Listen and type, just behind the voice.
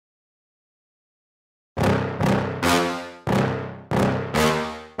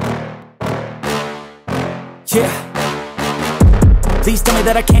Yeah. Please tell me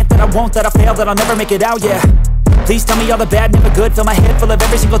that I can't, that I won't, that I fail, that I'll never make it out, yeah. Please tell me all the bad, never good, fill my head full of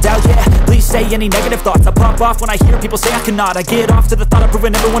every single doubt, yeah. Please say any negative thoughts, I pop off when I hear people say I cannot. I get off to the thought of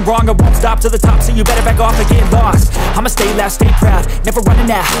proving everyone wrong, I won't stop to the top, so you better back off and get lost. I'ma stay loud, stay proud, never running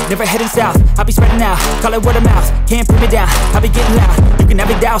out, never heading south. I'll be spreading out, call it word of mouth, can't put me down, I'll be getting loud. You can have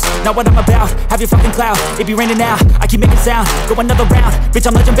your doubts, not what I'm about, have your fucking clout. It be raining now, I keep making sound, go another round, bitch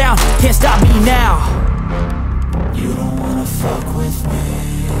I'm legend bound, can't stop me now. You don't wanna fuck with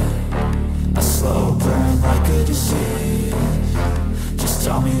me, a slow burn like a disease.